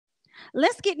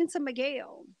let's get into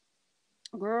Miguel.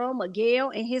 Girl, Miguel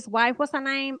and his wife, what's her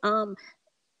name?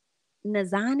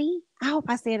 Nazani. I hope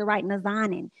I said it right.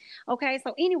 Nazanin. Okay,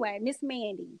 so anyway, Miss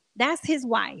Mandi, that's his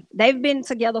wife. They've been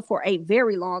together for a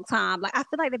very long time. Like, I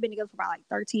feel like they've been together for about like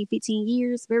 13, 15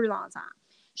 years. Very long time.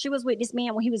 She was with this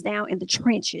man when he was down in the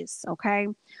trenches. Okay.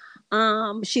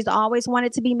 She's always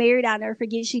wanted to be married. I'll never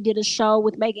forget she did a show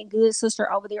with Megan Good's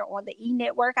sister over there on the E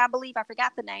Network, I believe. I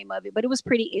forgot the name of it, but it was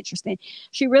pretty interesting.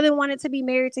 She really wanted to be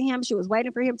married to him. She was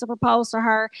waiting for him to propose to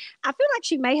her. I feel like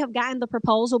she may have gotten the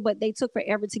proposal, but they took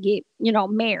forever to get,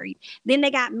 married. Then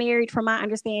they got married, from my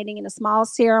understanding, in a small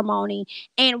ceremony.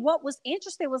 And what was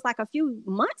interesting was like a few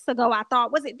months ago, I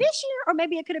thought, was it this year or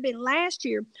maybe it could have been last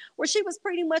year, where she was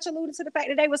pretty much alluding to the fact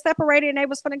that they were separated and they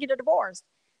was going to get a divorce.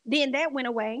 Then that went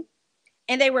away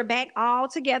and they were back all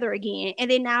together again. And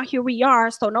then now here we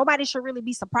are. So nobody should really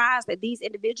be surprised that these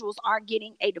individuals are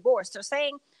getting a divorce. They're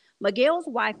saying Miguel's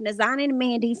wife, Nazanin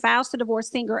Mandi, files to divorce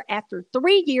singer after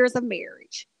 3 years of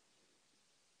marriage.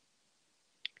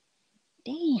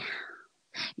 Damn.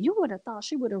 You would have thought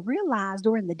she would have realized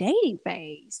during the dating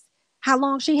phase how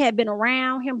long she had been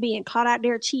around him being caught out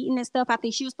there cheating and stuff. I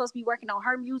think she was supposed to be working on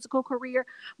her musical career,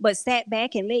 but sat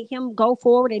back and let him go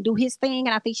forward and do his thing.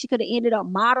 And I think she could have ended up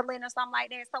modeling or something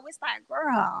like that. So it's like,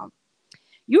 girl,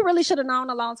 you really should have known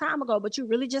a long time ago, but you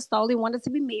really just solely wanted to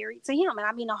be married to him. And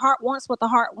I mean, the heart wants what the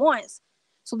heart wants.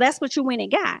 So that's what you went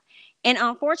and got. And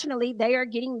unfortunately, they are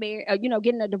getting married,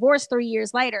 getting a divorce 3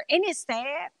 years later. And it's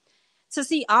sad to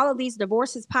see all of these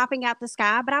divorces popping out the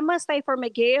sky. But I must say, for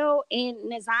Miguel and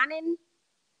Nazanin,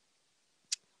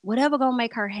 whatever gonna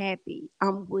make her happy,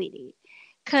 I'm with it.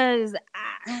 Cause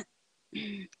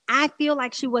I feel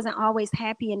like she wasn't always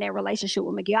happy in that relationship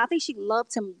with Miguel. I think she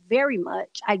loved him very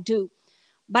much. I do.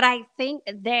 But I think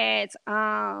that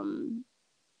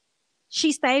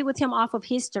she stayed with him off of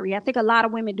history. I think a lot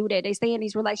of women do that. They stay in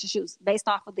these relationships based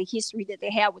off of the history that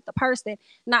they have with the person,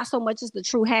 not so much as the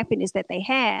true happiness that they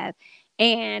have.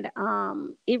 And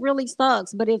it really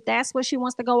sucks. But if that's what she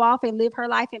wants to go off and live her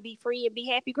life and be free and be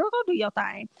happy, girl, go do your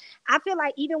thing. I feel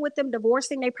like even with them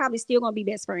divorcing, they probably still gonna be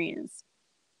best friends.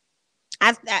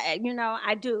 I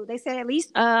do. They said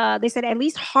at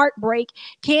least Heartbreak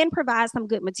can provide some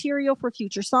good material for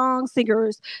future songs.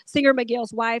 Singer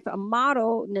Miguel's wife, a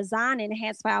model, Nazanin,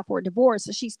 has filed for a divorce.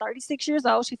 So she's 36 years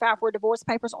old. She filed for divorce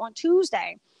papers on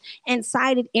Tuesday and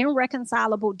cited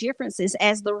irreconcilable differences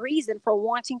as the reason for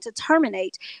wanting to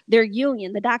terminate their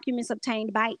union. The documents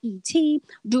obtained by ET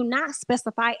do not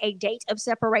specify a date of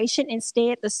separation.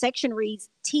 Instead, the section reads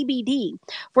TBD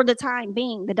for the time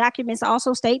being. The documents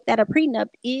also state that a prenup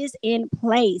is in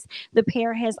place. The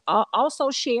pair has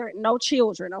also shared no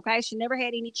children. Okay, she never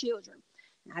had any children.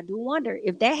 I do wonder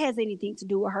if that has anything to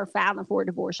do with her filing for a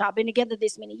divorce. Y'all been together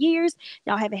this many years.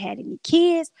 Y'all haven't had any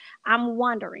kids. I'm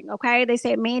wondering, okay? They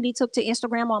said Mandi took to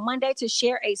Instagram on Monday to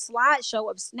share a slideshow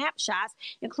of snapshots,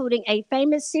 including a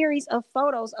famous series of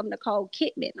photos of Nicole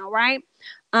Kidman, all right?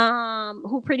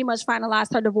 Who pretty much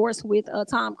finalized her divorce with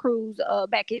Tom Cruise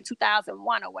back in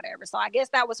 2001 or whatever. So I guess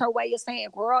that was her way of saying,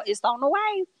 girl, it's on the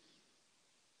way.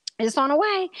 It's on the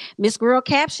way. Miss Girl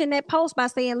captioned that post by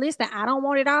saying, listen, I don't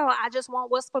want it all. I just want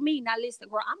what's for me. Now listen,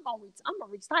 girl, I'm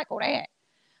gonna recycle that.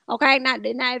 Okay. Now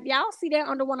if y'all see that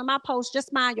under one of my posts,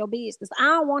 just mind your business. I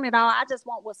don't want it all. I just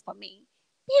want what's for me.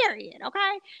 Period.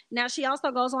 Okay. Now she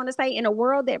also goes on to say, in a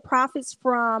world that profits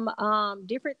from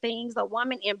different things, a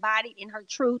woman embodied in her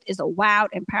truth is a wild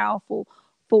and powerful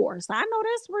force. I know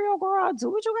that's real, girl. Do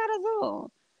what you gotta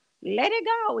do. Let it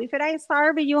go. If it ain't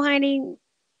serving you, honey,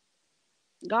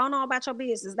 go on about your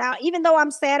business. Now, even though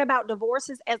I'm sad about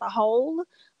divorces as a whole,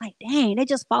 like, dang, they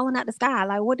just falling out the sky.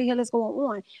 Like, what the hell is going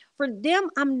on? For them,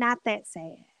 I'm not that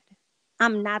sad.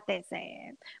 I'm not that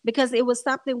sad because it was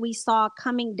something we saw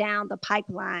coming down the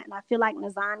pipeline. And I feel like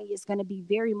Nazani is going to be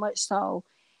very much so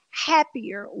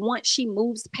happier once she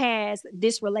moves past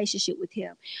this relationship with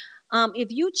him.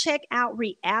 If you check out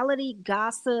reality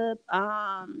gossip,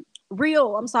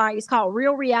 it's called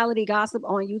Real Reality Gossip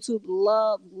on YouTube.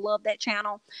 Love that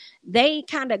channel. They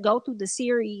kind of go through the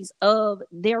series of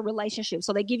their relationship.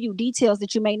 So they give you details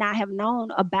that you may not have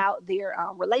known about their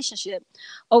relationship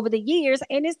over the years.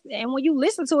 And when you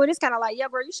listen to it, it's kind of like, yeah,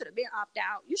 bro, you should have been opted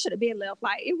out. You should have been left.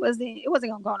 Like it wasn't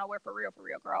gonna go nowhere for real,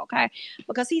 girl. Okay.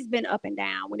 Because he's been up and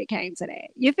down when it came to that.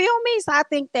 You feel me? So I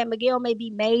think that Miguel may be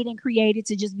made and created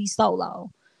to just be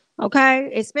solo.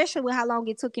 Okay, especially with how long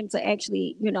it took him to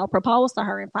actually, propose to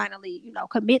her and finally,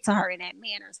 commit to her in that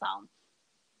manner. So,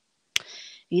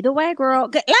 either way, girl,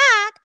 good luck.